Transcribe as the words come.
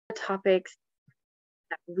topics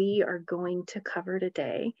that we are going to cover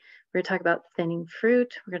today. We're going to talk about thinning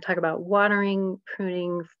fruit. We're going to talk about watering,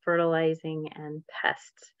 pruning, fertilizing, and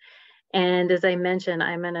pests. And as I mentioned,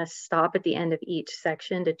 I'm going to stop at the end of each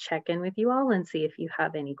section to check in with you all and see if you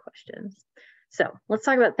have any questions. So let's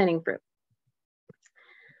talk about thinning fruit.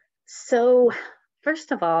 So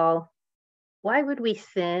first of all, why would we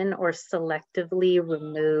thin or selectively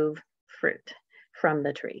remove fruit from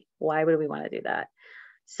the tree? Why would we want to do that?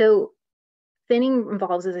 So thinning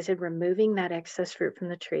involves, as I said, removing that excess fruit from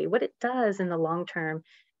the tree. What it does in the long term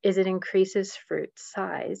is it increases fruit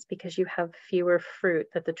size because you have fewer fruit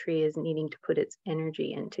that the tree is needing to put its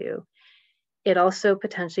energy into. It also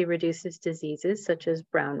potentially reduces diseases such as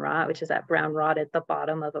brown rot, which is that brown rot at the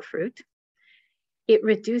bottom of a fruit. It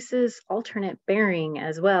reduces alternate bearing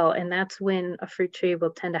as well. And that's when a fruit tree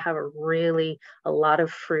will tend to have a lot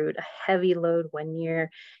of fruit, a heavy load one year.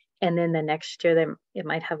 And then the next year, it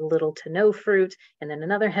might have little to no fruit, and then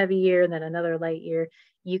another heavy year, and then another light year.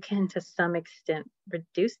 You can, to some extent,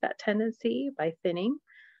 reduce that tendency by thinning.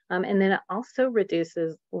 And then it also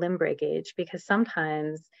reduces limb breakage because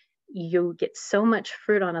sometimes you get so much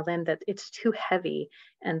fruit on a limb that it's too heavy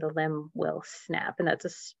and the limb will snap. And that's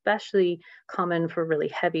especially common for really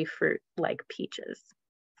heavy fruit like peaches.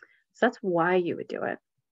 So that's why you would do it.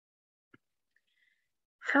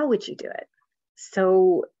 How would you do it?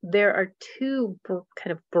 So there are two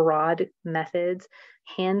kind of broad methods,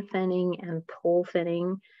 hand thinning and pole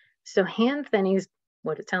thinning. So hand thinning is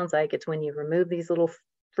what it sounds like. It's when you remove these little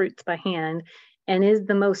fruits by hand and is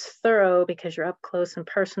the most thorough because you're up close and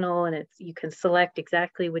personal and you can select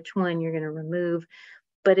exactly which one you're going to remove,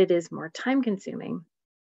 but it is more time consuming.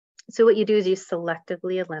 So what you do is you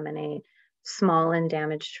selectively eliminate small and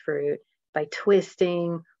damaged fruit by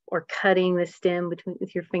twisting or cutting the stem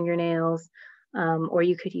with your fingernails, or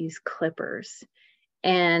you could use clippers.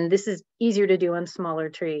 And this is easier to do on smaller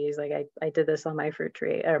trees. Like I did this on my fruit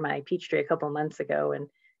tree or my peach tree a couple of months ago, and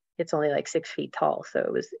it's only like 6 feet tall. So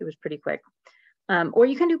it was pretty quick. Or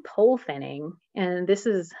you can do pole thinning. And this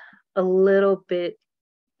is a little bit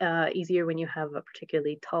easier when you have a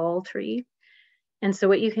particularly tall tree. And so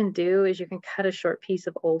what you can do is you can cut a short piece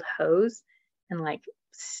of old hose and like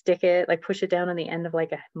stick it, like push it down on the end of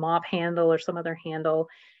like a mop handle or some other handle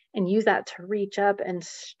and use that to reach up and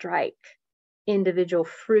strike individual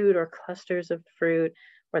fruit or clusters of fruit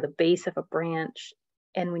or the base of a branch.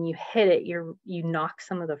 And when you hit it, you knock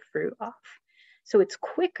some of the fruit off. So it's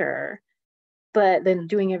quicker, but then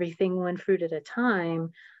doing everything one fruit at a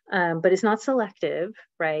time, but it's not selective,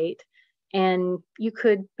 right? And you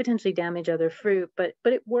could potentially damage other fruit, but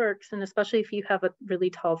it works. And especially if you have a really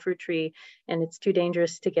tall fruit tree and it's too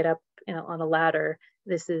dangerous to get up on a ladder,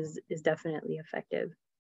 this is definitely effective.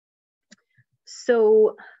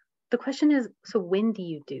 So the question is, so when do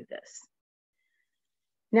you do this?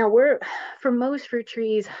 Now for most fruit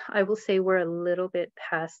trees, I will say we're a little bit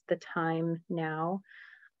past the time now.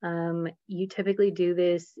 You typically do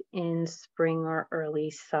this in spring or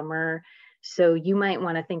early summer. So you might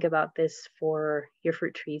want to think about this for your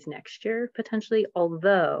fruit trees next year, potentially.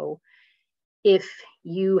 Although if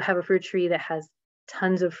you have a fruit tree that has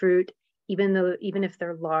tons of fruit, even if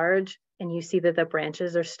they're large and you see that the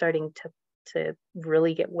branches are starting to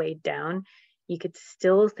really get weighed down, you could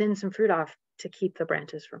still thin some fruit off to keep the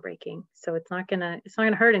branches from breaking. So it's not gonna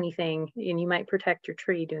hurt anything, and you might protect your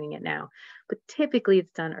tree doing it now. But typically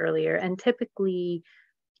it's done earlier, and typically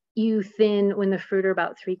you thin when the fruit are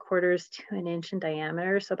about 3/4 to an inch in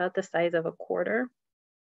diameter, so about the size of a quarter.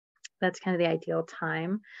 That's kind of the ideal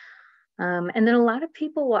time. And then a lot of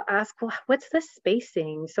people will ask, well, what's the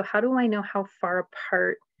spacing? So how do I know how far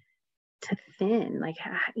apart to thin? Like,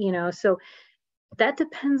 so that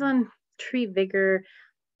depends on tree vigor,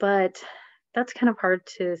 but that's kind of hard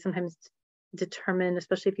to sometimes determine,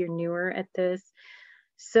 especially if you're newer at this.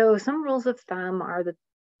 So some rules of thumb are that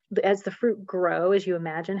as the fruit grow, as you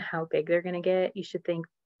imagine how big they're going to get, you should think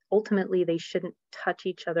ultimately they shouldn't touch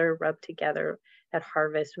each other, rub together at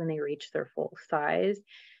harvest when they reach their full size.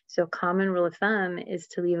 So common rule of thumb is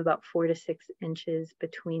to leave about 4 to 6 inches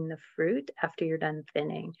between the fruit after you're done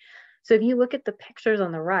thinning. So if you look at the pictures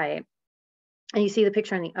on the right, and you see the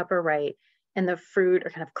picture on the upper right, and the fruit are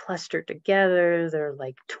kind of clustered together, they're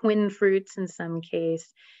like twin fruits in some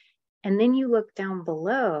case. And then you look down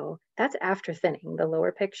below, that's after thinning, the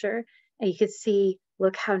lower picture, and you can see,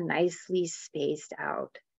 look how nicely spaced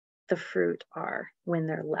out the fruit are when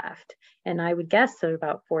they're left. And I would guess they're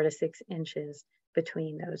about 4 to 6 inches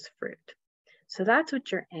between those fruit. So that's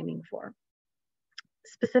what you're aiming for.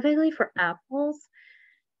 Specifically for apples,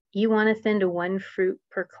 you want to thin to 1 fruit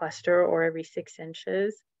per cluster or every 6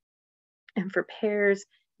 inches. And for pears,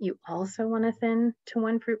 You also want to thin to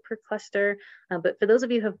 1 fruit per cluster, but for those of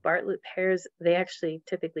you who have Bartlett pears, they actually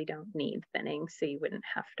typically don't need thinning, so you wouldn't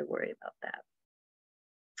have to worry about that.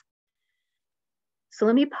 So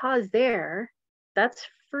let me pause there. That's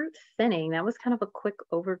fruit thinning. That was kind of a quick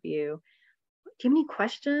overview. Do you have any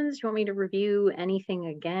questions? Do you want me to review anything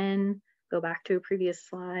again? Go back to a previous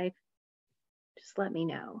slide? Just let me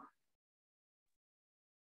know.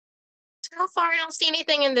 So far, I don't see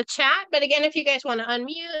anything in the chat, but again, if you guys want to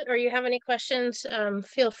unmute or you have any questions,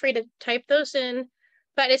 feel free to type those in.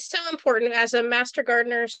 But it's so important as a master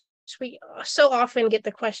gardeners, we so often get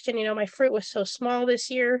the question, you know, my fruit was so small this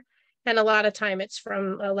year, and a lot of time it's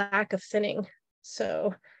from a lack of thinning.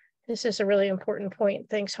 So this is a really important point.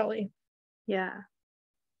 Thanks, Holly. Yeah.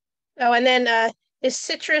 Oh, and then is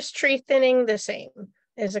citrus tree thinning the same?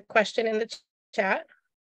 Is a question in the chat.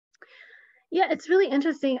 Yeah, it's really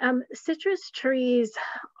interesting. Citrus trees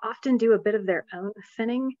often do a bit of their own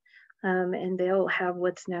thinning, and they'll have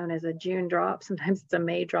what's known as a June drop. Sometimes it's a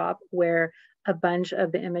May drop, where a bunch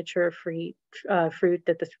of the immature fruit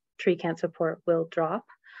that the tree can't support will drop.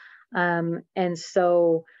 And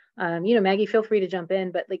so, you know, Maggie, feel free to jump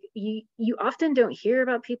in, but like you often don't hear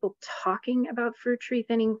about people talking about fruit tree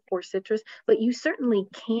thinning for citrus, but you certainly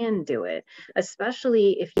can do it,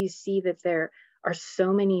 especially if you see that there are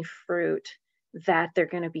so many fruit that they're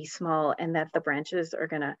going to be small and that the branches are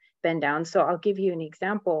going to bend down. So I'll give you an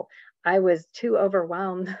example. I was too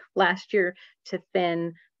overwhelmed last year to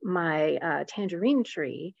thin my tangerine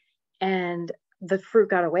tree, and the fruit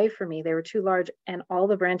got away from me. They were too large, and all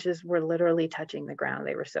the branches were literally touching the ground.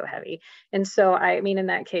 They were so heavy. And so, I mean, in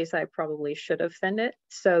that case, I probably should have thinned it.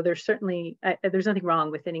 So there's certainly, there's nothing wrong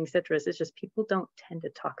with thinning citrus. It's just people don't tend to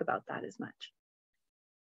talk about that as much.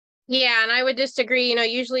 Yeah, and I would disagree. You know,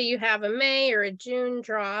 usually you have a May or a June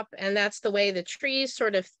drop, and that's the way the trees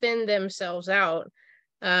sort of thin themselves out.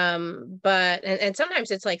 And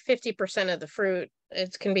sometimes it's like 50% of the fruit.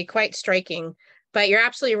 It can be quite striking. But you're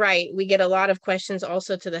absolutely right. We get a lot of questions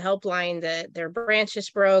also to the helpline that their branches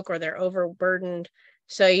broke or they're overburdened.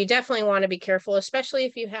 So you definitely want to be careful, especially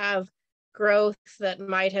if you have growth that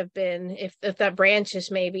might have been, if that branch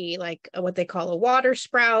is maybe like what they call a water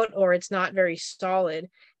sprout, or it's not very solid,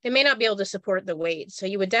 it may not be able to support the weight. So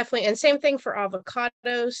you would definitely, and same thing for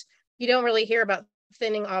avocados. You don't really hear about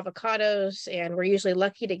thinning avocados, and we're usually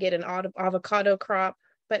lucky to get an avocado crop.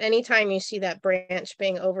 But anytime you see that branch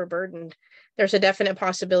being overburdened, there's a definite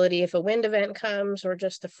possibility if a wind event comes or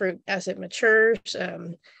just the fruit as it matures,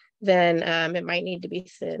 then it might need to be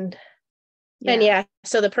thinned. Yeah. And yeah,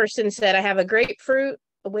 so the person said, I have a grapefruit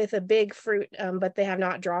with a big fruit, but they have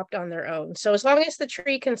not dropped on their own. So as long as the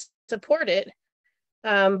tree can support it,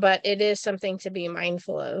 but it is something to be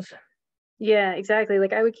mindful of. Yeah, exactly.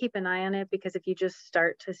 Like I would keep an eye on it, because if you just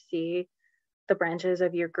start to see the branches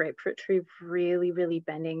of your grapefruit tree really, really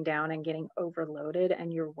bending down and getting overloaded,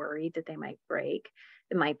 and you're worried that they might break,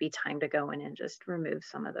 it might be time to go in and just remove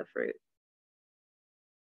some of the fruit.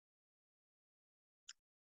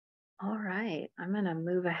 All right, I'm gonna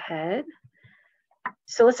move ahead.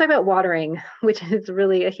 So let's talk about watering, which is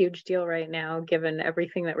really a huge deal right now, given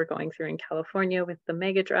everything that we're going through in California with the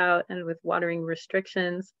mega drought and with watering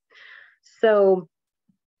restrictions. So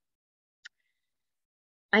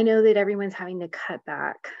I know that everyone's having to cut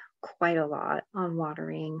back quite a lot on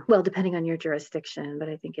watering. Well, depending on your jurisdiction, but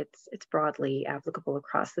I think it's broadly applicable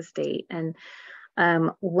across the state. And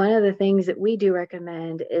one of the things that we do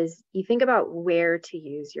recommend is you think about where to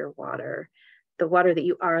use your water, the water that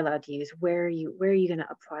you are allowed to use. Where are you going to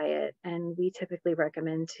apply it? And we typically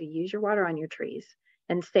recommend to use your water on your trees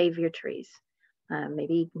and save your trees.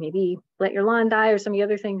 Maybe let your lawn die or some of the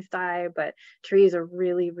other things die, but trees are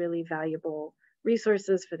really, really valuable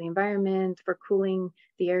resources for the environment, for cooling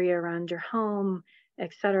the area around your home,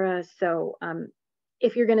 etc. So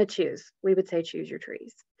if you're going to choose, we would say choose your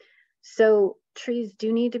trees. So trees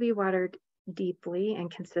do need to be watered deeply and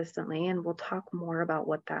consistently, and we'll talk more about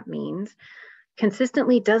what that means.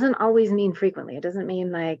 Consistently doesn't always mean frequently. It doesn't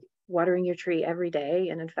mean like watering your tree every day,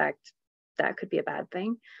 and in fact, that could be a bad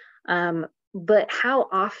thing. But how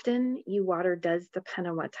often you water does depend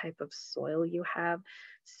on what type of soil you have.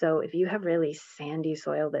 So if you have really sandy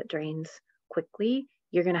soil that drains quickly,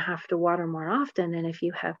 you're going to have to water more often than if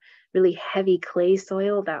you have really heavy clay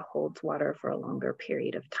soil that holds water for a longer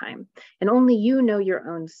period of time. And only you know your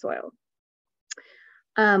own soil.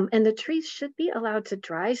 And the trees should be allowed to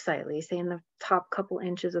dry slightly, say in the top couple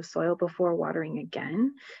inches of soil before watering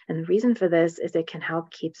again. And the reason for this is it can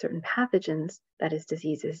help keep certain pathogens, that is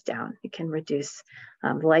diseases, down. It can reduce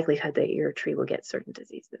the likelihood that your tree will get certain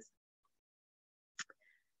diseases.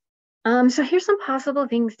 So here's some possible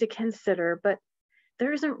things to consider, but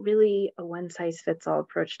there isn't really a one size fits all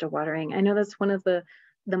approach to watering. I know that's one of the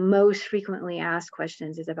most frequently asked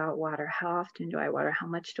questions is about water. How often do I water? How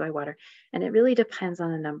much do I water? And it really depends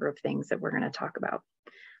on a number of things that we're going to talk about.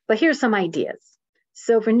 But here's some ideas.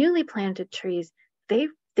 So for newly planted trees, they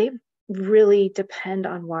really depend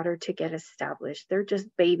on water to get established. They're just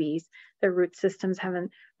babies. Their root systems haven't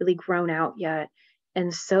really grown out yet.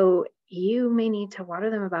 And so you may need to water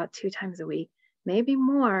them about 2 times a week, maybe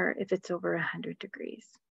more if it's over 100 degrees.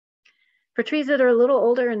 For trees that are a little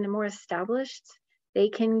older and more established, they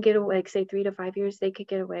can get away, like say 3 to 5 years, they could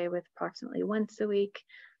get away with approximately once a week.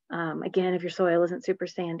 Again, if your soil isn't super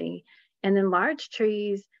sandy. And then large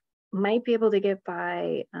trees might be able to get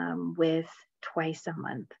by with twice a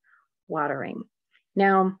month watering.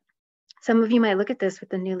 Now, some of you might look at this with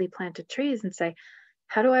the newly planted trees and say,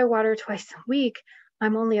 how do I water twice a week?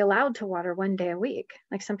 I'm only allowed to water 1 day a week.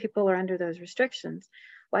 Like some people are under those restrictions.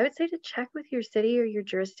 Well, I would say to check with your city or your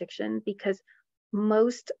jurisdiction, because in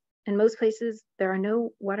most places, there are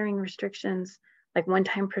no watering restrictions like 1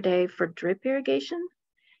 time per day for drip irrigation,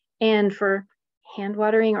 and for hand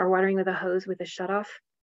watering or watering with a hose with a shutoff,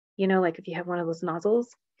 you know, like if you have one of those nozzles.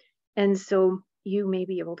 And so you may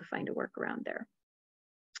be able to find a workaround there.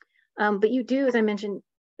 But you do, as I mentioned,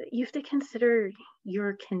 you have to consider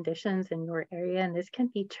your conditions in your area, and this can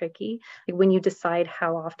be tricky, like when you decide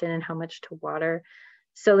how often and how much to water.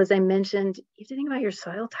 So as I mentioned, you have to think about your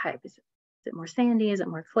soil type. Is it more sandy? Is it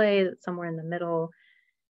more clay? Is it somewhere in the middle?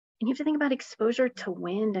 And you have to think about exposure to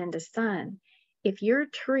wind and to sun. If your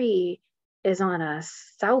tree is on a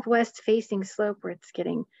southwest facing slope where it's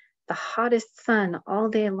getting the hottest sun all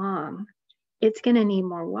day long, it's going to need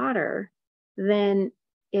more water than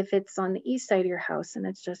if it's on the east side of your house and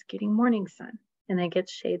it's just getting morning sun and then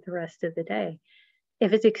gets shade the rest of the day.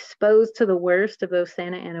 If it's exposed to the worst of those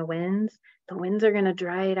Santa Ana winds, the winds are going to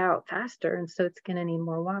dry it out faster, and so it's going to need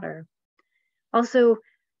more water. Also,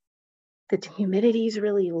 the humidity is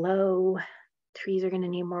really low. Trees are going to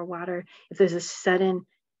need more water. If there's a sudden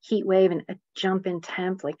heat wave and a jump in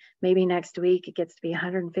temp, like maybe next week it gets to be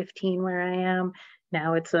 115 where I am,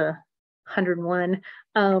 now it's 101,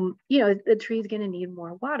 you know, the tree's going to need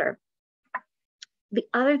more water. The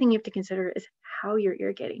other thing you have to consider is how you're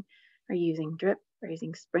irrigating. Are you using drip? Are you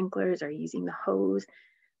using sprinklers? Are you using the hose?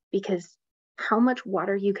 Because how much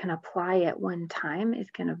water you can apply at one time is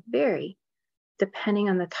going to vary depending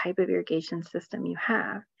on the type of irrigation system you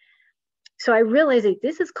have. So I realize that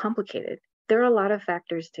this is complicated. There are a lot of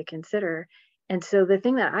factors to consider. And so the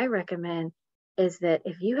thing that I recommend is that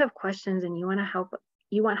if you have questions and you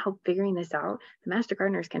want help figuring this out, the Master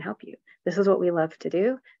Gardeners can help you. This is what we love to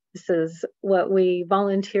do. This is what we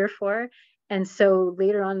volunteer for. And so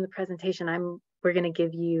later on in the presentation, we're going to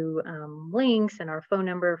give you links and our phone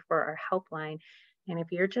number for our helpline. And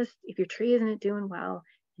if your tree isn't doing well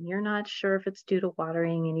and you're not sure if it's due to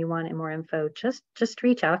watering and you want more info, just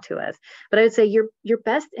reach out to us. But I would say your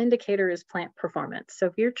best indicator is plant performance. So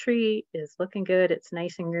if your tree is looking good, it's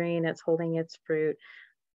nice and green, it's holding its fruit,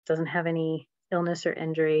 doesn't have any illness or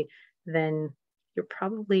injury, then you're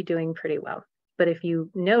probably doing pretty well. But if you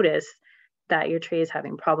notice that your tree is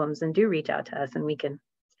having problems, then do reach out to us and we can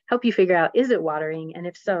help you figure out, is it watering? And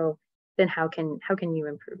if so, then how can you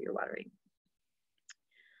improve your watering?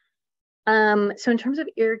 So in terms of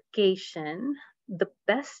irrigation, the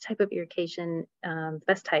best type of irrigation,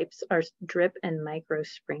 best types are drip and micro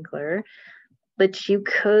sprinkler, but you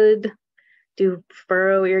could do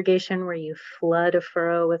furrow irrigation where you flood a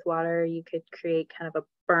furrow with water. You could create kind of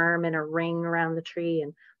a berm and a ring around the tree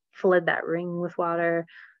and flood that ring with water.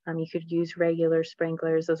 You could use regular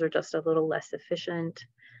sprinklers. Those are just a little less efficient.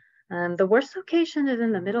 The worst location is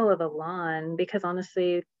in the middle of a lawn because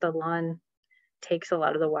honestly, the lawn takes a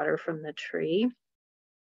lot of the water from the tree.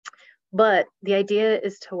 But the idea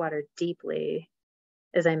is to water deeply,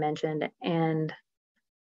 as I mentioned, and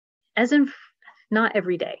as in not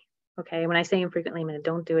every day. Okay, when I say infrequently, I mean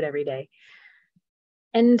don't do it every day.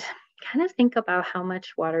 And kind of think about how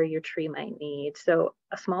much water your tree might need. So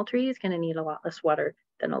a small tree is going to need a lot less water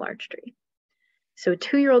than a large tree. So a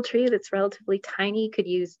 2-year-old tree that's relatively tiny could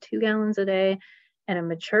use 2 gallons a day, and a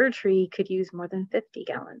mature tree could use more than 50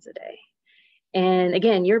 gallons a day. And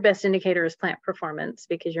again, your best indicator is plant performance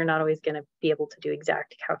because you're not always going to be able to do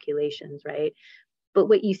exact calculations, right? But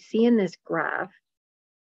what you see in this graph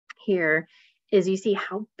here is you see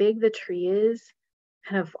how big the tree is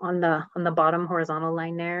kind of on the bottom horizontal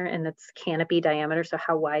line there, and that's canopy diameter. So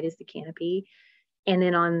how wide is the canopy? And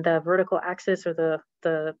then on the vertical axis or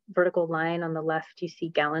the vertical line on the left, you see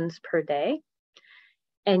gallons per day.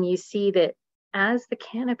 And you see that as the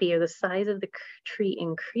canopy or the size of the tree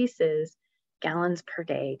increases, gallons per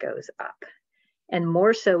day goes up. and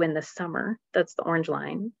more so in the summer. That's the orange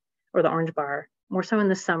line or the orange bar, more so in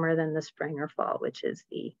the summer than the spring or fall, which is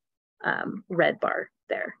the red bar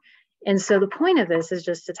there. And so the point of this is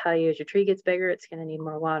just to tell you, as your tree gets bigger, it's going to need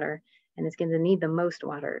more water, and it's going to need the most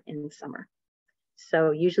water in the summer.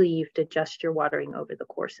 So usually you have to adjust your watering over the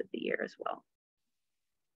course of the year as well.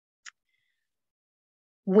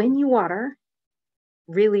 When you water,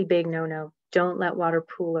 really big no-no, don't let water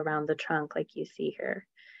pool around the trunk like you see here.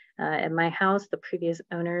 At my house, the previous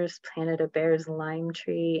owners planted a bear's lime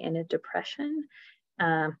tree in a depression,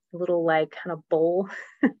 a little like kind of bowl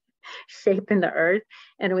shape in the earth.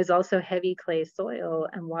 And it was also heavy clay soil,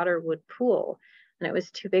 and water would pool. And it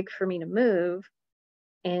was too big for me to move.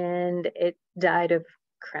 And it died of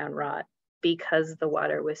crown rot because the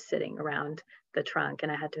water was sitting around the trunk,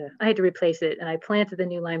 and I had to replace it. And I planted the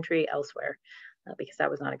new lime tree elsewhere because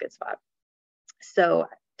that was not a good spot. So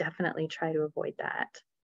definitely try to avoid that.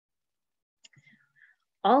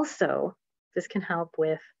 Also, this can help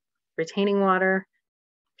with retaining water,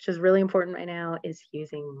 which is really important right now, is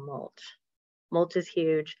using mulch. Mulch is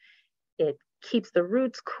huge. It keeps the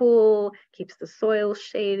roots cool, keeps the soil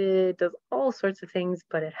shaded, does all sorts of things,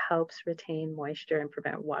 but it helps retain moisture and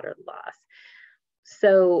prevent water loss.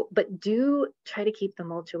 So, but do try to keep the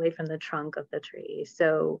mulch away from the trunk of the tree.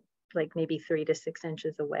 So like maybe 3 to 6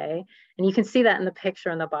 inches away. And you can see that in the picture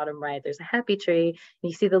on the bottom right. There's a happy tree, and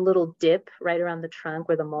you see the little dip right around the trunk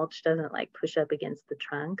where the mulch doesn't like push up against the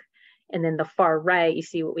trunk. And then the far right, you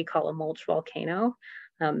see what we call a mulch volcano.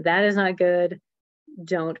 That is not good.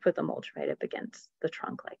 Don't put the mulch right up against the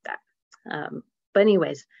trunk like that. But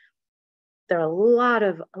anyways, there are a lot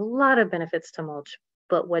of benefits to mulch,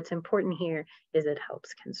 but what's important here is it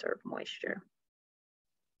helps conserve moisture.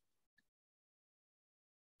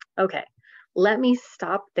 Okay, let me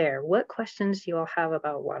stop there. What questions do you all have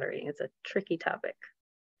about watering? It's a tricky topic.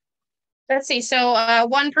 Let's see. So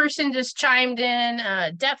one person just chimed in,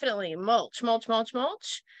 definitely mulch, mulch, mulch,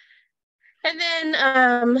 mulch. And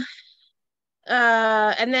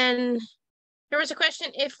then there was a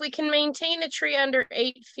question, if we can maintain a tree under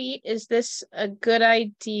 8 feet, is this a good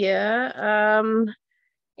idea?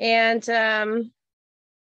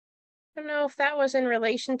 I don't know if that was in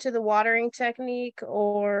relation to the watering technique,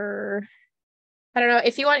 or I don't know.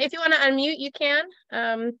 If you want to unmute, you can.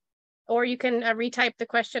 Or you can retype the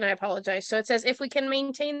question. I apologize. So it says, if we can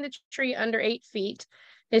maintain the tree under 8 feet,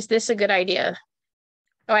 is this a good idea?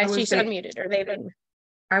 Oh, she's unmuted, or they didn't.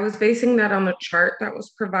 I was basing that on the chart that was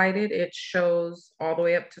provided. It shows all the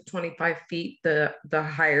way up to 25 feet. The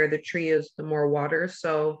higher the tree is, the more water.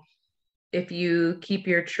 So if you keep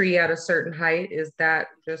your tree at a certain height, is that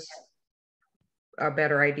just a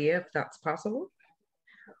better idea if that's possible?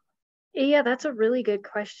 Yeah, that's a really good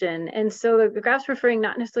question. And so the graph's referring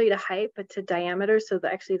not necessarily to height, but to diameter. So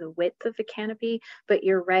actually the width of the canopy, but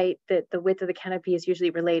you're right that the width of the canopy is usually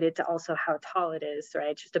related to also how tall it is,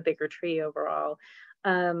 right? It's just a bigger tree overall.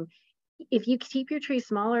 If you keep your tree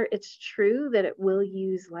smaller, it's true that it will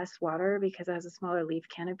use less water because it has a smaller leaf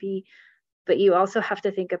canopy, but you also have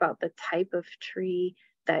to think about the type of tree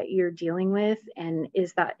that you're dealing with, and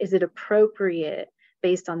is it appropriate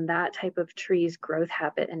based on that type of tree's growth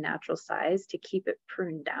habit and natural size to keep it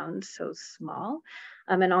pruned down so small.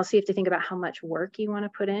 And also you have to think about how much work you want to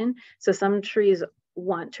put in. So some trees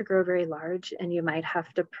want to grow very large, and you might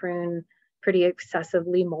have to prune pretty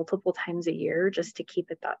excessively multiple times a year just to keep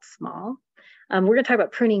it that small. We're going to talk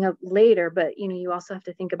about pruning up later, but you also have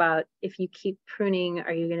to think about, if you keep pruning,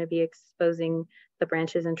 are you going to be exposing the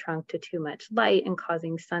branches and trunk to too much light and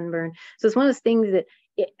causing sunburn? So it's one of those things that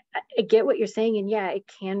I get what you're saying, and yeah, it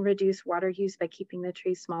can reduce water use by keeping the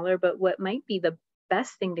tree smaller, but what might be the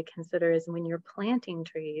best thing to consider is when you're planting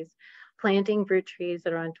trees, planting fruit trees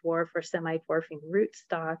that are on dwarf or semi-dwarfing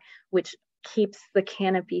rootstock, which keeps the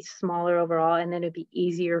canopy smaller overall, and then it'd be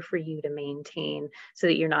easier for you to maintain so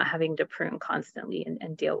that you're not having to prune constantly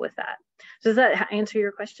and deal with that. Does that answer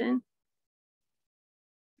your question?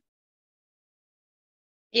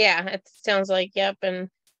 Yeah, it sounds like, yep. And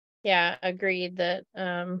yeah, agreed that,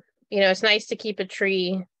 it's nice to keep a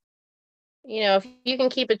tree, if you can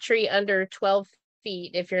keep a tree under 12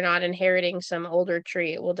 feet, if you're not inheriting some older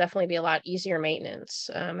tree, it will definitely be a lot easier maintenance.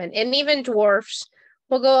 And even dwarfs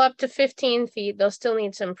will go up to 15 feet. They'll still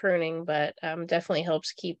need some pruning, but definitely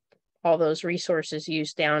helps keep all those resources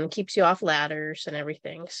used down, keeps you off ladders and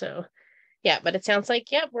everything. So yeah, but it sounds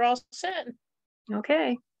like, yep, we're all set.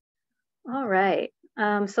 Okay. All right.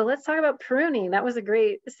 So let's talk about pruning. That was a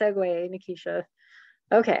great segue, Nikisha.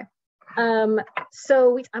 Okay.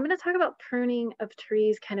 So I'm going to talk about pruning of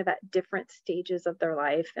trees kind of at different stages of their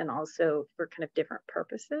life, and also for kind of different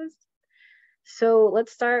purposes. So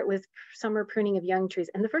let's start with summer pruning of young trees.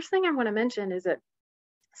 And the first thing I want to mention is that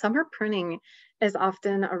summer pruning is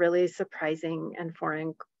often a really surprising and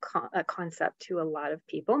foreign concept to a lot of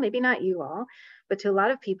people, maybe not you all, but to a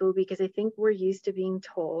lot of people, because I think we're used to being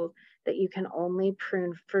told that you can only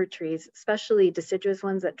prune fruit trees, especially deciduous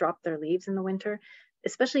ones that drop their leaves in the winter,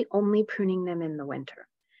 especially only pruning them in the winter.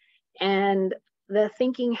 And the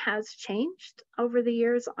thinking has changed over the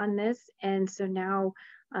years on this. And so now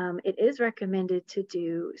it is recommended to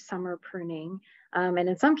do summer pruning. And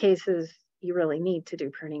in some cases, you really need to do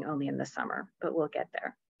pruning only in the summer, but we'll get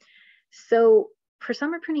there. So for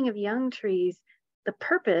summer pruning of young trees, the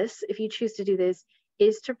purpose, if you choose to do this,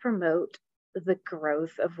 is to promote the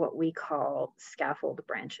growth of what we call scaffold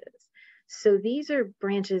branches. So these are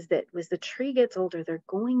branches that as the tree gets older, they're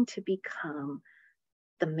going to become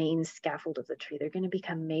the main scaffold of the tree. They're going to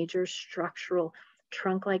become major structural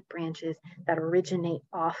trunk-like branches that originate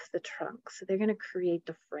off the trunk. So they're going to create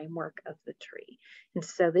the framework of the tree. And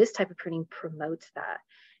so this type of pruning promotes that.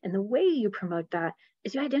 And the way you promote that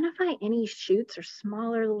is you identify any shoots or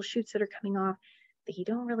smaller little shoots that are coming off that you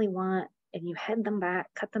don't really want, and you head them back,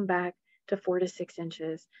 cut them back to 4 to 6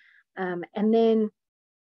 inches. And then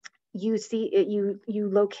you see it, you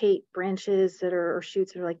locate branches that are, or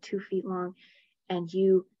shoots that are like 2 feet long, and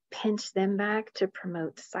you pinch them back to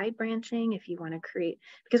promote side branching if you want to create,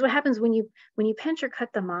 because what happens when you pinch or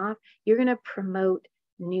cut them off, you're going to promote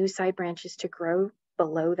new side branches to grow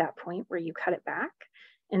below that point where you cut it back.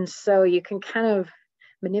 And so you can kind of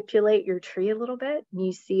manipulate your tree a little bit, and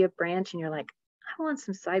you see a branch and you're like, I want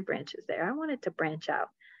some side branches there. I want it to branch out.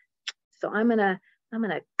 So I'm gonna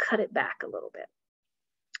cut it back a little bit.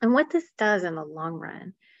 And what this does in the long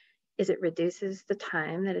run is it reduces the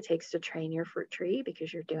time that it takes to train your fruit tree,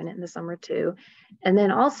 because you're doing it in the summer too. And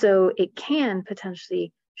then also it can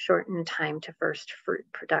potentially shorten time to first fruit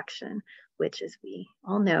production, which, as we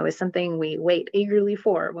all know, is something we wait eagerly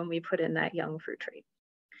for when we put in that young fruit tree.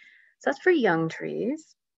 So that's for young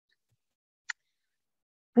trees.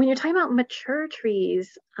 When you're talking about mature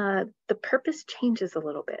trees, the purpose changes a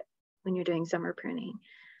little bit when you're doing summer pruning.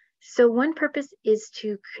 So one purpose is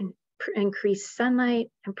to increase sunlight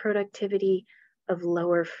and productivity of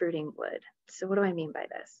lower fruiting wood. So what do I mean by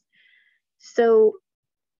this? So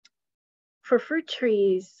for fruit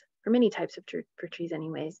trees, for many types of fruit trees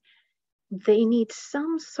anyways, they need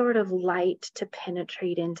some sort of light to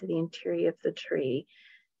penetrate into the interior of the tree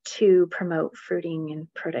to promote fruiting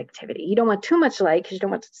and productivity. You don't want too much light because you don't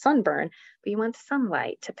want sunburn, but you want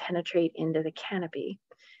sunlight to penetrate into the canopy.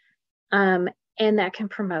 And that can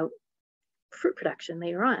promote fruit production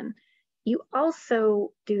later on. You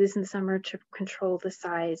also do this in the summer to control the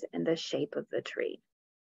size and the shape of the tree.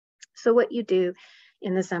 So what you do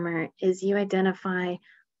in the summer is you identify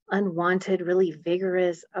unwanted, really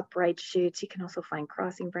vigorous, upright shoots. You can also find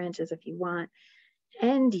crossing branches if you want,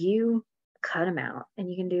 and you cut them out. And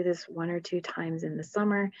you can do this 1 or 2 times in the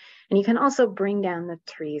summer. And you can also bring down the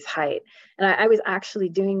tree's height. And I was actually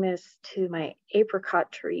doing this to my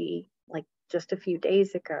apricot tree like just a few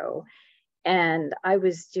days ago. And I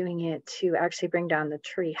was doing it to actually bring down the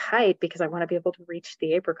tree height because I want to be able to reach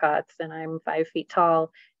the apricots, and I'm 5 feet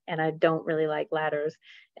tall and I don't really like ladders.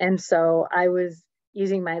 And so I was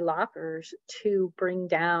using my loppers to bring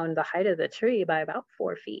down the height of the tree by about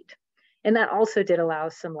 4 feet. And that also did allow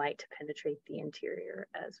some light to penetrate the interior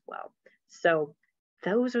as well. So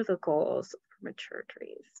those are the goals for mature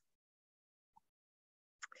trees.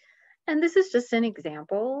 And this is just an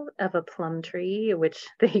example of a plum tree, which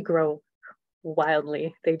they grow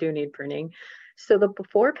wildly. They do need pruning. So the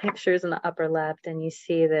before pictures in the upper left, and you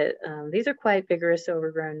see that these are quite vigorous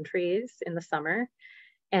overgrown trees in the summer.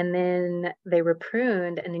 And then they were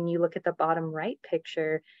pruned, and then you look at the bottom right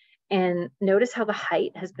picture and notice how the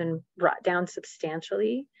height has been brought down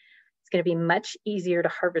substantially. It's going to be much easier to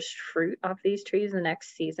harvest fruit off these trees the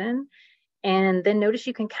next season. And then notice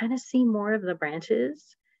you can kind of see more of the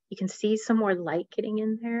branches. You can see some more light getting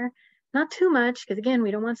in there. Not too much, because again,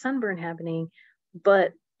 we don't want sunburn happening,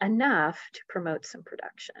 but enough to promote some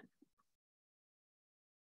production.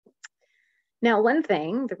 Now, one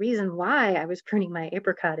thing, the reason why I was pruning my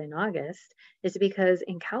apricot in August is because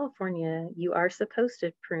in California, you are supposed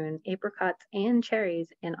to prune apricots and cherries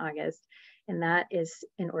in August. And that is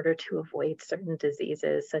in order to avoid certain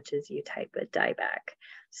diseases such as U-type dieback.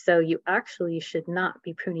 So you actually should not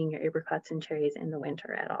be pruning your apricots and cherries in the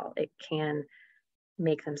winter at all. It can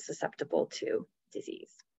make them susceptible to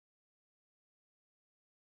disease.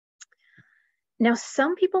 Now,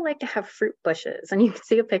 some people like to have fruit bushes, and you can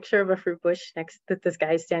see a picture of a fruit bush that this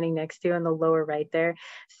guy's standing next to in the lower right there.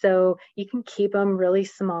 So you can keep them really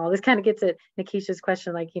small. This kind of gets at Nikisha's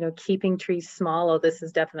question, like, keeping trees small. Oh, this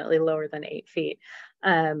is definitely lower than 8 feet.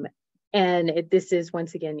 This is,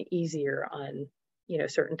 once again, easier on,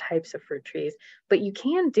 certain types of fruit trees. But you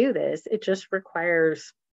can do this. It just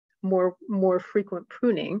requires more frequent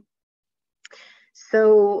pruning.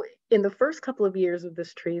 So in the first couple of years of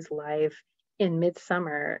this tree's life, in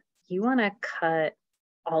midsummer, you want to cut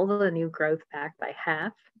all the new growth back by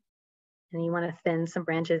half, and you want to thin some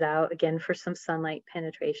branches out again for some sunlight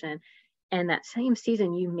penetration. And that same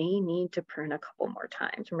season, you may need to prune a couple more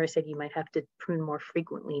times. Remember, I said you might have to prune more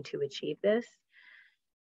frequently to achieve this.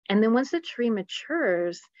 And then once the tree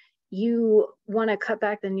matures, you want to cut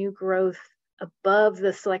back the new growth above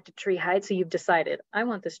the selected tree height. So you've decided, I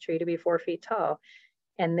want this tree to be 4 feet tall.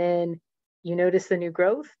 And then you notice the new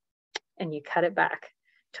growth, and you cut it back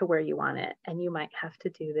to where you want it. And you might have to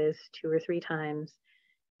do this 2 or 3 times.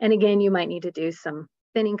 And again, you might need to do some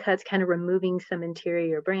thinning cuts, kind of removing some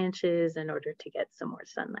interior branches in order to get some more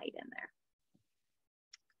sunlight in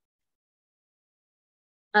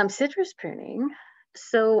there. Citrus pruning.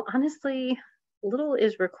 So honestly, little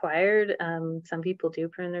is required. Some people do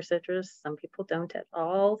prune their citrus, some people don't at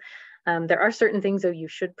all. There are certain things, though, you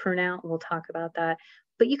should prune out. We'll talk about that.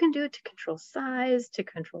 But you can do it to control size, to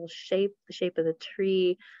control shape, the shape of the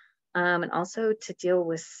tree, and also to deal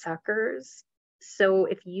with suckers. So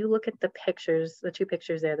if you look at the pictures, the 2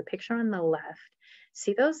 pictures there, the picture on the left,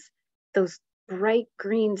 see those bright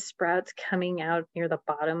green sprouts coming out near the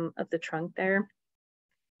bottom of the trunk there?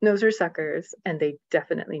 Those are suckers, and they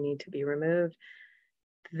definitely need to be removed.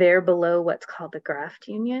 They're below what's called the graft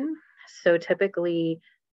union. So typically,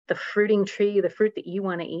 the fruiting tree, the fruit that you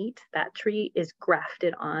want to eat, that tree is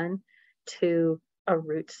grafted on to a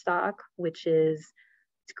rootstock, which is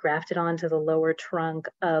it's grafted onto the lower trunk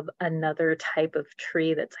of another type of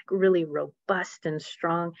tree that's like really robust and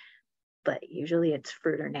strong, but usually its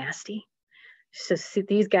fruit are nasty. So see,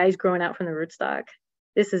 these guys growing out from the rootstock,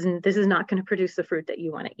 this is not going to produce the fruit that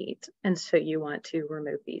you want to eat. And so you want to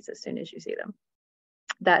remove these as soon as you see them.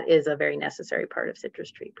 That is a very necessary part of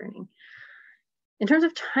citrus tree pruning. In terms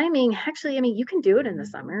of timing, actually, you can do it in the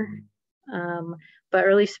summer, but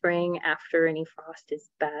early spring after any frost is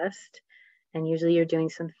best. And usually you're doing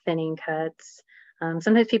some thinning cuts.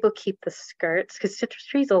 Sometimes people keep the skirts, because citrus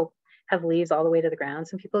trees will have leaves all the way to the ground.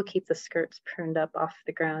 Some people keep the skirts pruned up off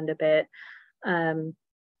the ground a bit.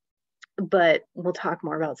 But we'll talk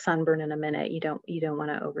more about sunburn in a minute. You don't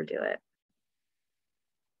want to overdo it.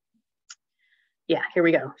 Yeah, here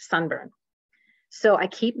we go, sunburn. So I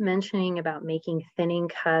keep mentioning about making thinning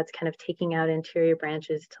cuts, kind of taking out interior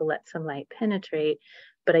branches to let some light penetrate.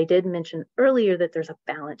 But I did mention earlier that there's a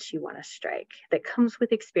balance you want to strike that comes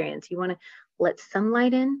with experience. You want to let some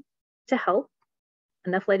light in to help,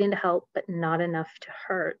 enough light in to help, but not enough to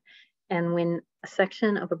hurt. And when a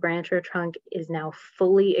section of a branch or a trunk is now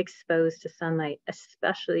fully exposed to sunlight,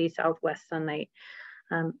 especially southwest sunlight,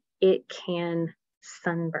 it can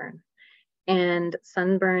sunburn. And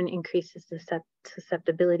sunburn increases the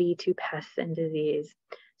susceptibility to pests and disease.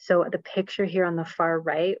 So the picture here on the far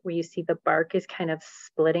right, where you see the bark is kind of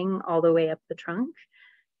splitting all the way up the trunk,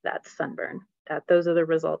 that's sunburn. Those are the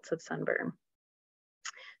results of sunburn.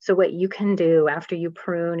 So what you can do after you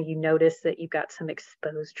prune, you notice that you've got some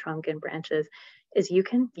exposed trunk and branches, is you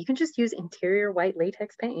can just use interior white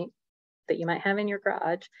latex paint that you might have in your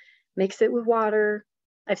garage, mix it with water.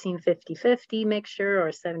 I've seen 50-50 mixture or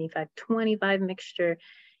 75-25 mixture,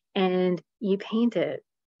 and you paint it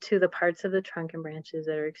to the parts of the trunk and branches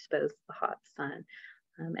that are exposed to the hot sun.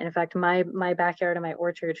 And in fact, my backyard and my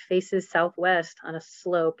orchard faces southwest on a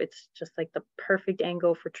slope. It's just like the perfect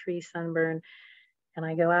angle for tree sunburn. And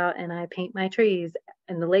I go out and I paint my trees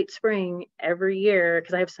in the late spring every year,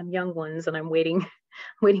 because I have some young ones and I'm waiting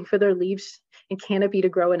for their leaves and canopy to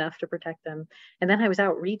grow enough to protect them. And then I was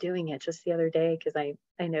out redoing it just the other day because I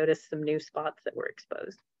noticed some new spots that were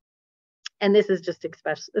exposed. And this is just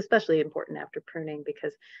especially important after pruning,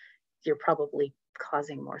 because you're probably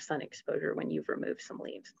causing more sun exposure when you've removed some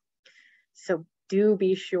leaves. So do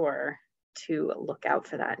be sure to look out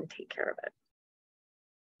for that and take care of it.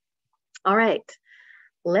 All right,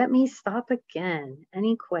 let me stop again.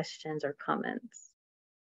 Any questions or comments?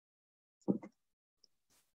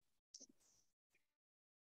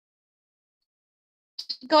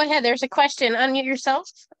 Go ahead. There's a question. Unmute yourself.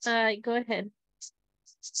 Go ahead.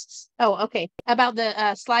 Oh, okay. About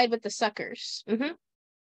the slide with the suckers. Mm-hmm.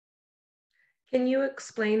 Can you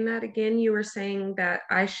explain that again? You were saying that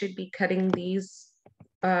I should be cutting these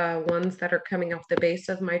ones that are coming off the base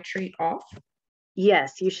of my tree off?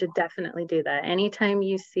 Yes, you should definitely do that. Anytime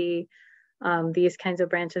you see these kinds of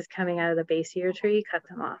branches coming out of the base of your tree, cut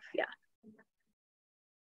them off. Yeah.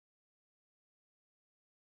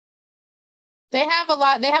 They have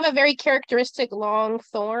a very characteristic long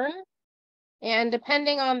thorn, and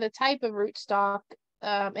depending on the type of rootstock,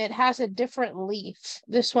 it has a different leaf.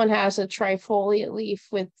 This one has a trifoliate leaf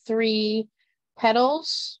with 3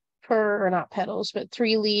 petals per, or not petals, but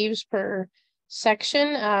 3 leaves per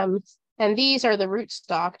section. And these are the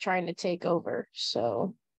rootstock trying to take over.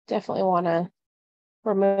 So definitely want to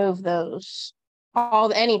remove those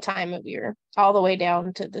any time of year, all the way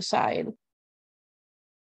down to the side.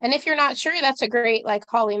 And if you're not sure, that's a great, like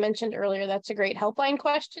Holly mentioned earlier, that's a great helpline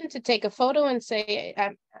question to take a photo and say,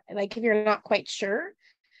 like, if you're not quite sure,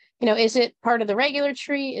 is it part of the regular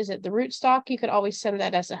tree? Is it the rootstock? You could always send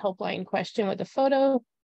that as a helpline question with a photo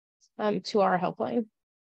to our helpline.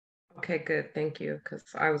 Okay, good. Thank you. Because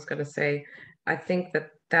I was going to say, I think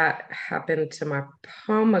that happened to my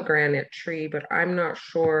pomegranate tree, but I'm not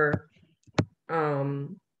sure.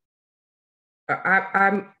 I'm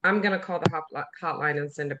gonna call the hotline and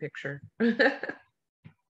send a picture.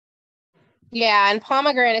 Yeah, and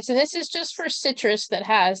pomegranates, and this is just for citrus that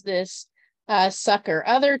has this sucker.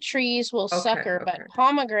 Other trees will sucker, but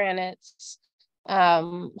pomegranates,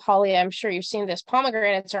 Holly, I'm sure you've seen this.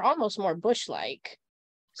 Pomegranates are almost more bush-like.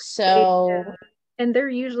 So and they're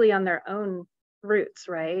usually on their own roots,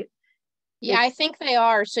 right? Yeah, I think they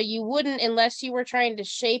are. So you wouldn't, unless you were trying to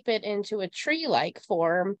shape it into a tree-like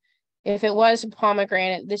form. If it was a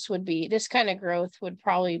pomegranate, this kind of growth would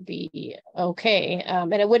probably be okay.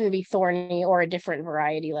 And it wouldn't be thorny or a different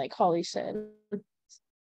variety, like Holly said.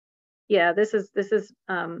 Yeah, this is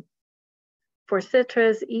for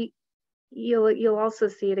citrus. You'll also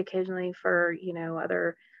see it occasionally for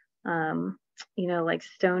other like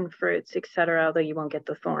stone fruits, etc. Although you won't get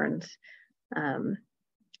the thorns.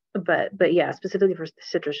 But yeah, specifically for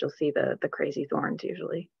citrus, you'll see the crazy thorns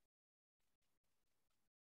usually.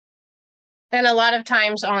 And a lot of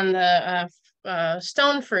times on the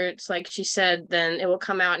stone fruits, like she said, then it will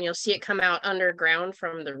come out and you'll see it come out underground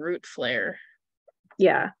from the root flare.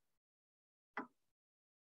 Yeah.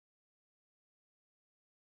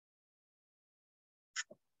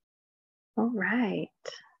 All right.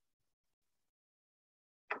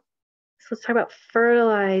 So let's talk about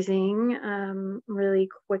fertilizing really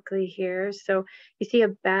quickly here. So you see a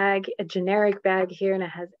generic bag here, and it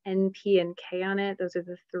has N, P, and K on it. Those are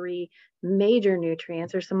the 3 major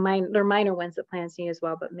nutrients. There's some minor ones that plants need as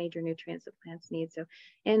well, but major nutrients that plants need. So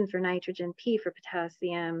N for nitrogen, P for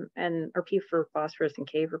potassium, or P for phosphorus, and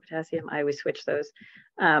K for potassium. I always switch those.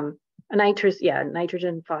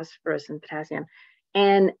 Nitrogen, phosphorus, and potassium.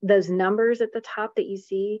 And those numbers at the top that you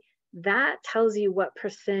see, that tells you what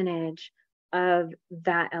percentage of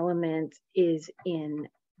that element is in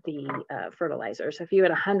the fertilizer. So if you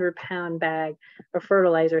had a 100-pound bag of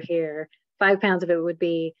fertilizer here, 5 pounds of it would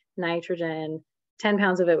be nitrogen, 10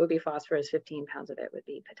 pounds of it would be phosphorus, 15 pounds of it would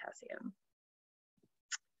be potassium.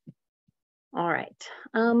 All right.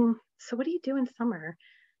 So what do you do in summer?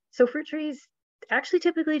 So fruit trees actually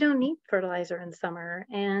typically don't need fertilizer in summer,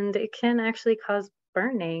 and it can actually cause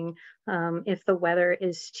burning if the weather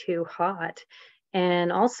is too hot.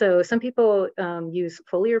 And also some people use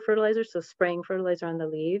foliar fertilizer, so spraying fertilizer on the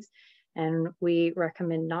leaves, and we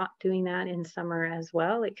recommend not doing that in summer as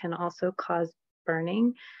well. It can also cause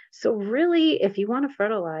burning. So really, if you want to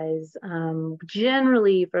fertilize,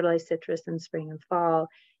 generally fertilize citrus in spring and fall,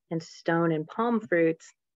 and stone and palm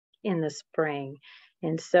fruits in the spring.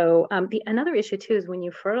 And so another issue too is when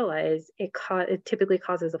you fertilize, it typically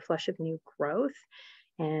causes a flush of new growth,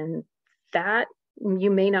 and that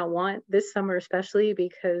you may not want this summer, especially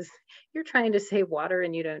because you're trying to save water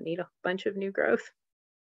and you don't need a bunch of new growth.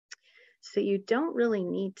 So you don't really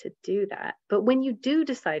need to do that. But when you do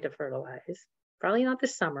decide to fertilize, probably not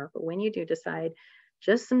this summer, but when you do decide,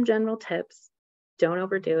 just some general tips: don't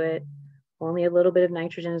overdo it. Only a little bit of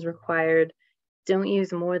nitrogen is required. Don't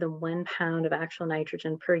use more than 1 pound of actual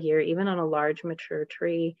nitrogen per year, even on a large mature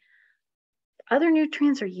tree. Other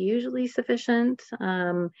nutrients are usually sufficient.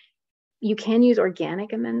 You can use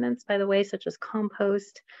organic amendments, by the way, such as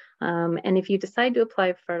compost. And if you decide to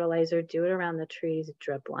apply fertilizer, do it around the tree's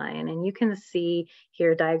drip line. And you can see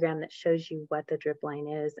here a diagram that shows you what the drip line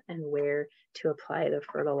is and where to apply the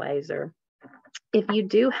fertilizer. If you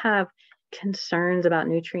do have concerns about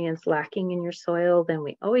nutrients lacking in your soil, then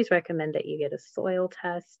we always recommend that you get a soil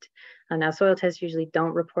test. Now, soil tests usually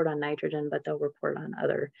don't report on nitrogen, but they'll report on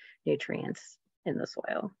other nutrients in the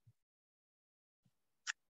soil.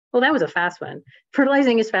 Well, that was a fast one.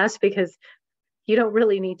 Fertilizing is fast because you don't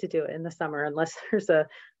really need to do it in the summer unless there's a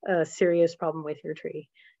serious problem with your tree.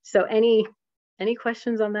 So any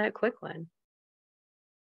questions on that quick one?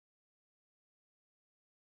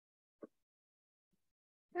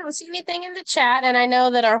 I don't see anything in the chat, and I know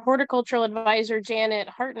that our horticultural advisor, Janet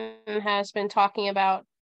Harton, has been talking about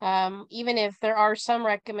even if there are some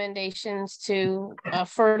recommendations to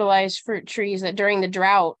fertilize fruit trees that during the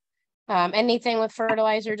drought, anything with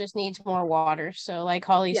fertilizer just needs more water. So like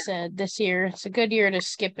Holly said, this year, it's a good year to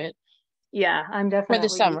skip it. Yeah, I'm definitely. For the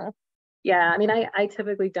summer. Yeah, I mean, I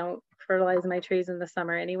typically don't fertilize my trees in the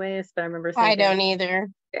summer anyways, but I remember thinking, I don't either.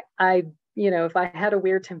 If I had a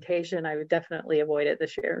weird temptation, I would definitely avoid it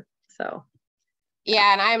this year. So.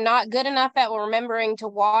 Yeah, and I'm not good enough at remembering to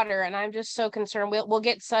water, and I'm just so concerned. We'll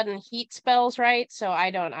get sudden heat spells, right? So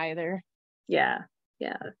I don't either. Yeah.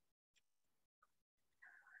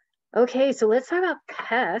 Okay, so let's talk about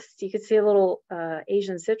pests. You can see a little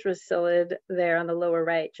Asian citrus psyllid there on the lower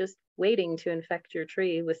right, just waiting to infect your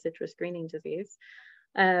tree with citrus greening disease.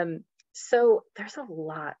 So there's a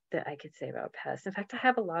lot that I could say about pests. In fact, I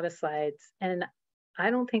have a lot of slides, and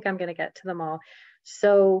I don't think I'm going to get to them all.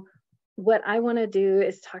 So what I want to do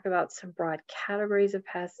is talk about some broad categories of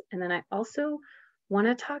pests, and then I also want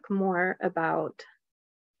to talk more about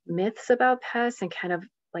myths about pests and kind of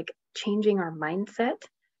like changing our mindset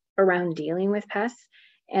around dealing with pests.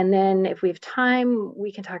 And then if we have time,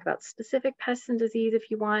 we can talk about specific pests and disease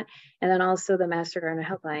if you want. And then also the Master Gardener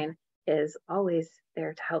Helpline is always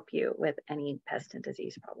there to help you with any pest and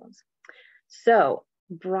disease problems. So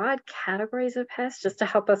broad categories of pests, just to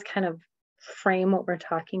help us kind of frame what we're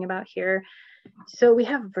talking about here. So we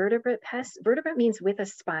have vertebrate pests. Vertebrate means with a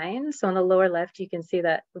spine. So on the lower left, you can see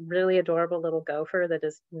that really adorable little gopher that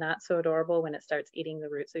is not so adorable when it starts eating the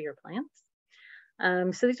roots of your plants.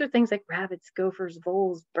 So these are things like rabbits, gophers,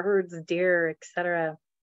 voles, birds, deer, etc.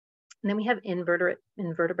 And then we have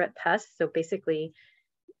invertebrate pests. So basically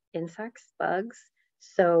insects, bugs.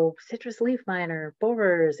 So citrus leaf miner,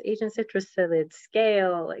 borers, Asian citrus psyllid,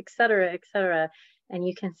 scale, etc., etc. And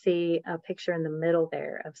you can see a picture in the middle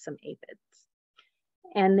there of some aphids.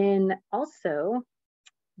 And then also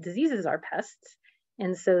diseases are pests.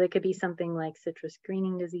 And so they could be something like citrus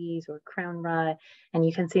greening disease or crown rot. And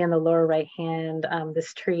you can see on the lower right hand,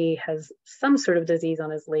 this tree has some sort of disease on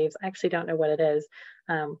his leaves. I actually don't know what it is,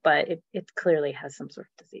 but it clearly has some sort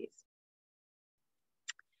of disease.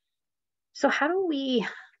 So how do we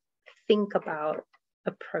think about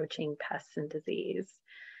approaching pests and disease?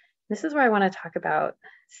 This is where I want to talk about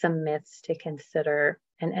some myths to consider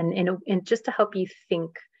and just to help you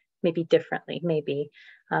think maybe differently,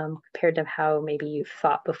 compared to how maybe you've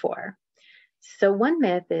thought before. So one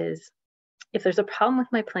myth is, if there's a problem with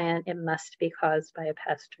my plant, it must be caused by a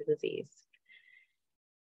pest or disease.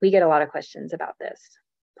 We get a lot of questions about this.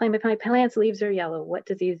 My plant's leaves are yellow. What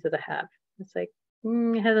disease does it have? It's like,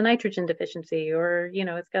 it has a nitrogen deficiency, or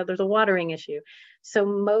there's a watering issue. So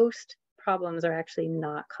most problems are actually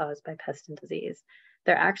not caused by pest and disease.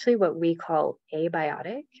 They're actually what we call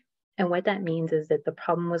abiotic. And what that means is that the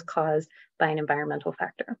problem was caused by an environmental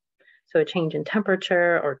factor. So a change in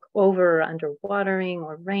temperature, or over or under watering,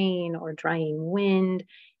 or rain, or drying wind,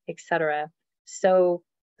 etc. So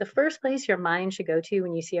the first place your mind should go to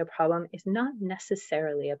when you see a problem is not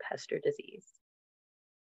necessarily a pest or disease.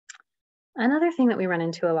 Another thing that we run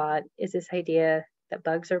into a lot is this idea that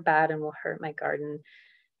bugs are bad and will hurt my garden.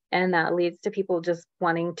 And that leads to people just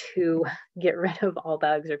wanting to get rid of all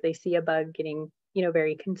bugs, or if they see a bug getting,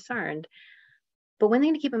 very concerned. But one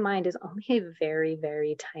thing to keep in mind is only a very,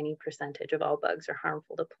 very tiny percentage of all bugs are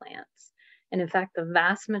harmful to plants. And in fact, the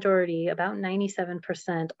vast majority, about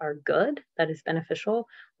 97%, are good, that is beneficial,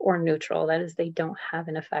 or neutral, that is they don't have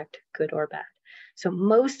an effect, good or bad. So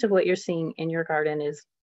most of what you're seeing in your garden is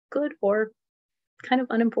good or kind of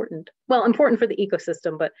unimportant. Well, important for the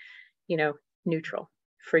ecosystem, but neutral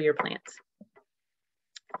for your plants.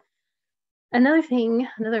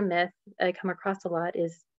 Another myth I come across a lot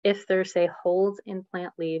is, if there's, say, holes in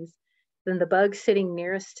plant leaves, then the bug sitting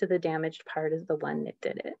nearest to the damaged part is the one that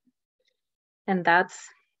did it. And that's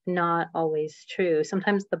not always true.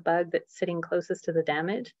 Sometimes the bug that's sitting closest to the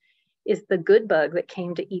damage is the good bug that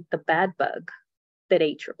came to eat the bad bug that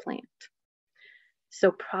ate your plant.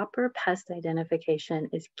 So proper pest identification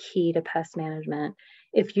is key to pest management.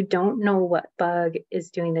 If you don't know what bug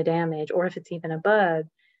is doing the damage, or if it's even a bug,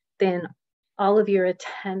 then all of your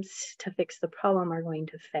attempts to fix the problem are going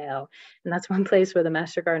to fail. And that's one place where the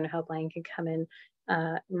Master Gardener Helpline can come in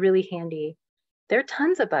really handy. There are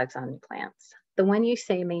tons of bugs on plants. The one you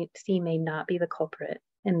see may not be the culprit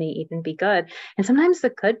and may even be good. And sometimes the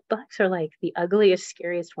good bugs are like the ugliest,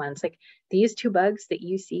 scariest ones. Like these two bugs that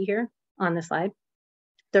you see here, on the slide.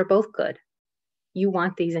 They're both good. You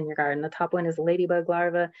want these in your garden. The top one is a ladybug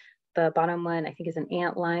larva. The bottom one, I think, is an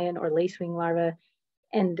ant lion or lacewing larva.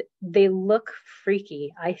 And they look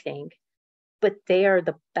freaky, I think, but they are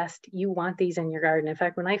the best. You want these in your garden. In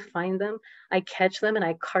fact, when I find them, I catch them and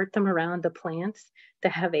I cart them around the plants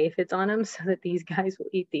that have aphids on them so that these guys will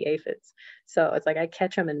eat the aphids. So it's like I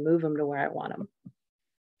catch them and move them to where I want them.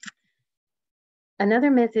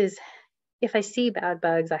 Another myth is if I see bad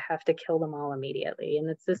bugs, I have to kill them all immediately. And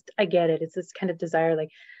it's just, I get it. It's this kind of desire, like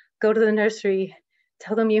go to the nursery,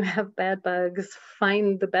 tell them you have bad bugs,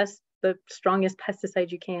 find the strongest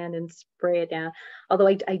pesticide you can and spray it down. Although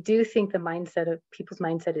I do think the mindset of people's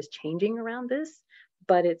mindset is changing around this,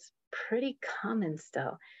 but it's pretty common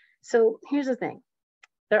still. So here's the thing.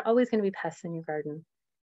 There are always going to be pests in your garden.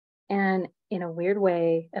 And in a weird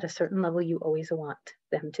way, at a certain level, you always want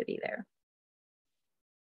them to be there.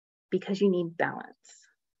 Because you need balance.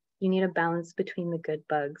 You need a balance between the good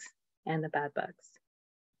bugs and the bad bugs.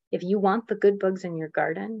 If you want the good bugs in your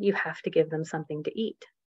garden, you have to give them something to eat.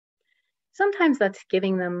 Sometimes that's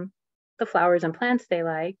giving them the flowers and plants they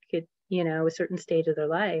like at, a certain stage of their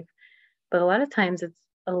life. But a lot of times it's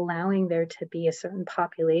allowing there to be a certain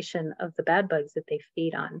population of the bad bugs that they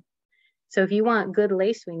feed on. So if you want good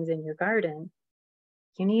lacewings in your garden,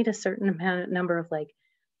 you need a certain number of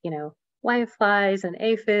whiteflies and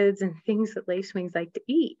aphids and things that lacewings like to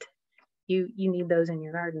eat. You need those in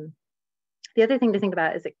your garden. The other thing to think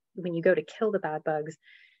about is that when you go to kill the bad bugs,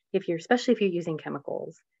 especially if you're using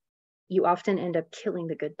chemicals, you often end up killing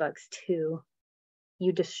the good bugs too.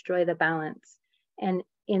 You destroy the balance. And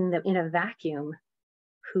in a vacuum,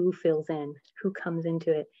 who fills in? Who comes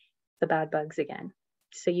into it? The bad bugs again.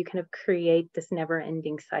 So you kind of create this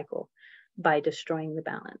never-ending cycle by destroying the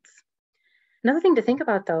balance. Another thing to think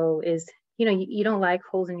about though is, you don't like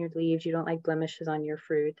holes in your leaves, you don't like blemishes on your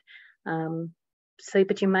fruit.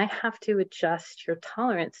 But you might have to adjust your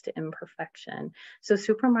tolerance to imperfection. So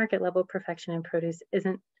supermarket level perfection in produce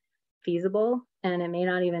isn't feasible, and it may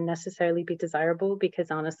not even necessarily be desirable, because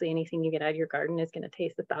honestly, anything you get out of your garden is going to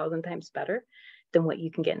taste 1,000 times better than what you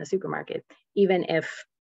can get in a supermarket, even if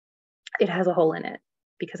it has a hole in it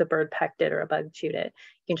because a bird pecked it or a bug chewed it.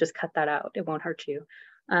 You can just cut that out. It won't hurt you.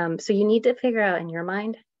 So you need to figure out in your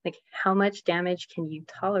mind, like, how much damage can you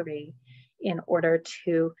tolerate in order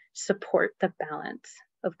to support the balance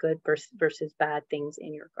of good versus bad things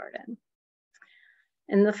in your garden.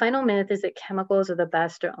 And the final myth is that chemicals are the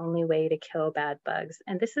best or only way to kill bad bugs.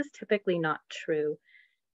 And this is typically not true.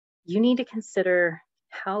 You need to consider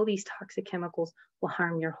how these toxic chemicals will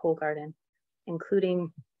harm your whole garden,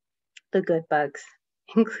 including the good bugs,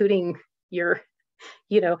 including your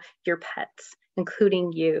pets,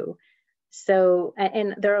 including you. So,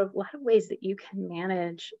 and there are a lot of ways that you can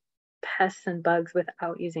manage pests and bugs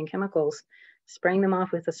without using chemicals. Spraying them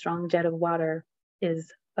off with a strong jet of water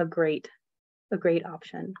is a great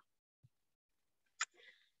option.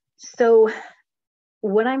 So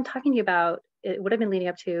what I'm talking to you about, what I've been leading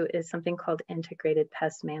up to, is something called integrated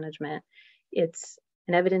pest management. It's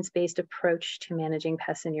an evidence-based approach to managing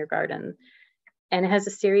pests in your garden. And it has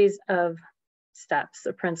a series of steps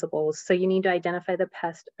or principles. So you need to identify the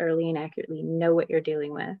pest early and accurately, know what you're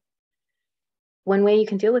dealing with. One way you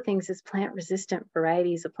can deal with things is plant resistant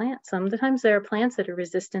varieties of plants. Sometimes there are plants that are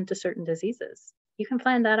resistant to certain diseases. You can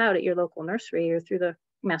find that out at your local nursery or through the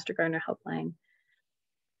Master Gardener Helpline.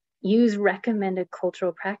 Use recommended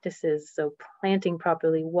cultural practices. So planting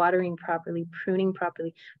properly, watering properly, pruning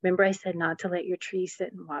properly. Remember I said not to let your tree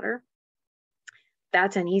sit in water?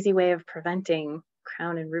 That's an easy way of preventing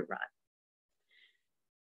crown and root rot.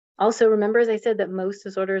 Also, remember, as I said, that most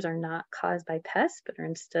disorders are not caused by pests, but are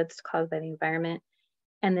instead caused by the environment.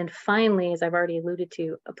 And then finally, as I've already alluded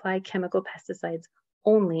to, apply chemical pesticides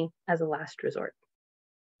only as a last resort.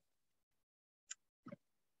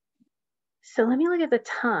 So let me look at the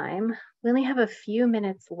time. We only have a few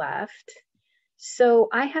minutes left. So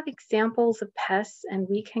I have examples of pests, and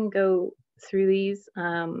we can go through these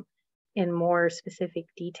in more specific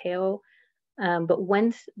detail.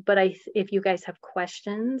 If you guys have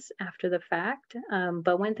questions after the fact,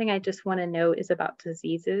 but one thing I just want to note is about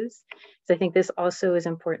diseases. So I think this also is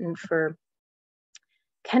important for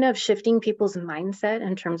kind of shifting people's mindset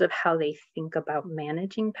in terms of how they think about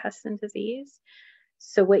managing pests and disease.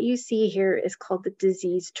 So what you see here is called the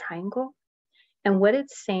disease triangle. And what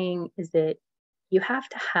it's saying is that you have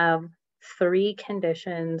to have 3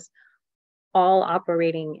 conditions all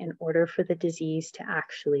operating in order for the disease to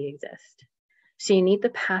actually exist. So you need the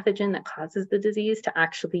pathogen that causes the disease to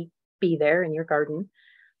actually be there in your garden.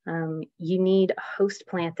 You need a host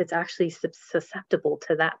plant that's actually susceptible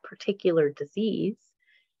to that particular disease.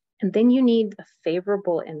 And then you need a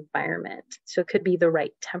favorable environment. So it could be the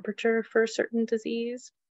right temperature for a certain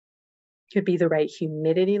disease, could be the right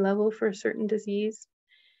humidity level for a certain disease.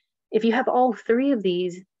 If you have all three of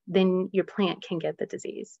these, then your plant can get the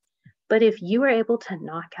disease. But if you are able to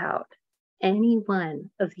knock out any one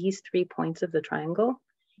of these 3 points of the triangle,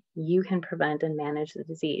 you can prevent and manage the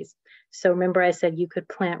disease. So remember I said you could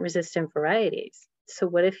plant resistant varieties. So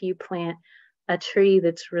what if you plant a tree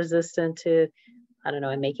that's resistant to, I don't know,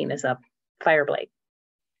 I'm making this up, fire blight?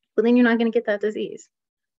 Well, then you're not going to get that disease.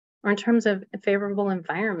 Or in terms of a favorable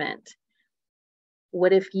environment,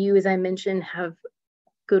 what if you, as I mentioned, have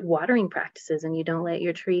good watering practices and you don't let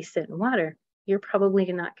your tree sit in water? You're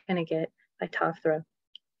probably not going to get Phytophthora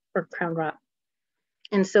or crown rot.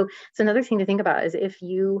 And so it's another thing to think about is if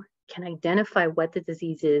you can identify what the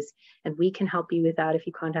disease is, and we can help you with that if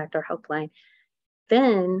you contact our helpline,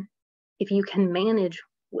 then if you can manage,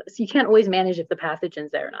 so you can't always manage if the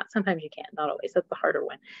pathogen's there or not. Sometimes you can't, not always. That's the harder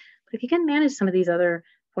one. But if you can manage some of these other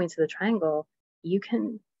points of the triangle, you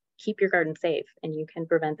can keep your garden safe and you can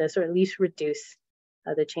prevent this, or at least reduce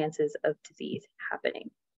the chances of disease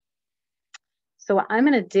happening. So what I'm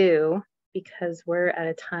going to do, because we're at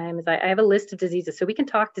a time, is I have a list of diseases. So we can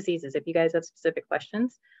talk diseases. If you guys have specific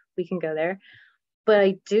questions, we can go there. But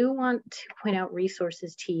I do want to point out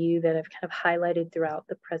resources to you that I've kind of highlighted throughout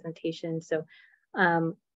the presentation. So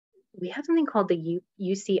we have something called the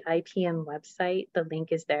UCIPM website. The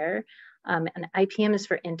link is there. And IPM is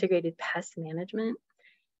for Integrated Pest Management.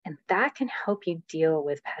 And that can help you deal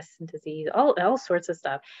with pests and disease, all sorts of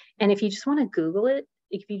stuff. And if you just want to Google it,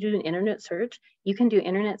 if you do an internet search, you can do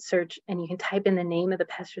internet search and you can type in the name of the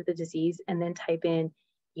pest or the disease and then type in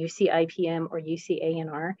UCIPM or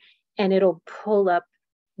UCANR, and it'll pull up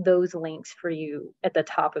those links for you at the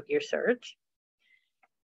top of your search.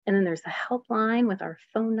 And then there's the helpline with our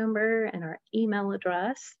phone number and our email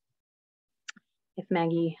address. If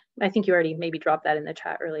Maggie, I think you already maybe dropped that in the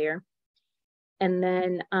chat earlier. And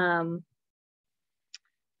then,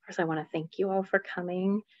 first I want to thank you all for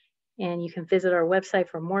coming. And you can visit our website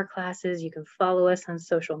for more classes. You can follow us on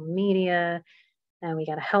social media. And we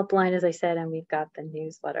got a helpline, as I said, and we've got the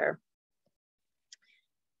newsletter.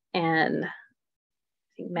 And I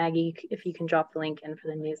think Maggie, if you can drop the link in for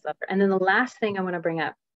the newsletter. And then the last thing I want to bring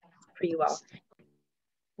up for you all,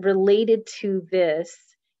 related to this,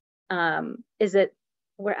 is that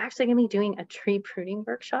we're actually going to be doing a tree pruning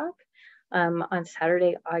workshop on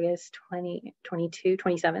Saturday, August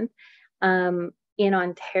 27th. In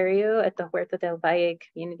Ontario at the Huerta del Valle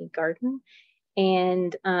Community Garden.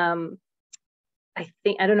 And I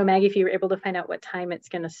don't know, Maggie, if you were able to find out what time it's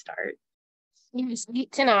going to start. Yes,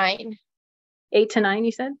 8 to 9. 8 to 9,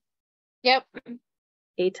 you said? Yep.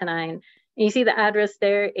 8 to 9. And you see the address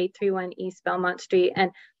there, 831 East Belmont Street.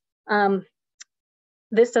 And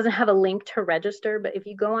this doesn't have a link to register, but if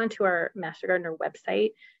you go onto our Master Gardener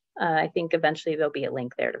website, I think eventually there'll be a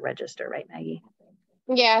link there to register, right, Maggie?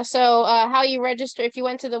 Yeah, so how you register, if you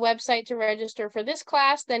went to the website to register for this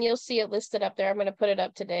class, then you'll see it listed up there. I'm going to put it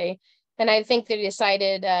up today. And I think they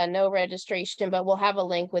decided no registration, but we'll have a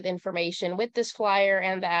link with information with this flyer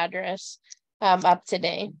and the address up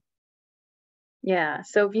today. Yeah,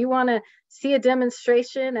 so if you want to see a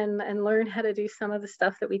demonstration and learn how to do some of the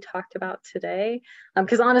stuff that we talked about today,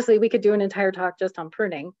 because honestly, we could do an entire talk just on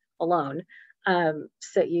pruning alone.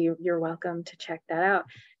 So you're welcome to check that out.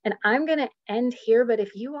 And I'm going to end here, but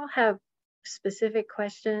if you all have specific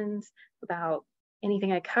questions about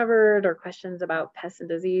anything I covered or questions about pests and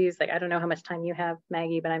disease, like I don't know how much time you have,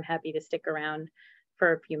 Maggie, but I'm happy to stick around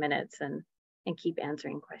for a few minutes and keep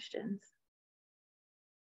answering questions.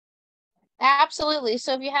 Absolutely.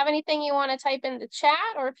 So if you have anything you want to type in the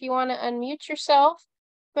chat, or if you want to unmute yourself,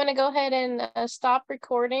 I'm going to go ahead and stop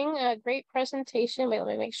recording. A great presentation. Wait, let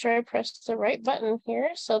me make sure I press the right button here.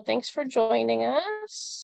 So thanks for joining us.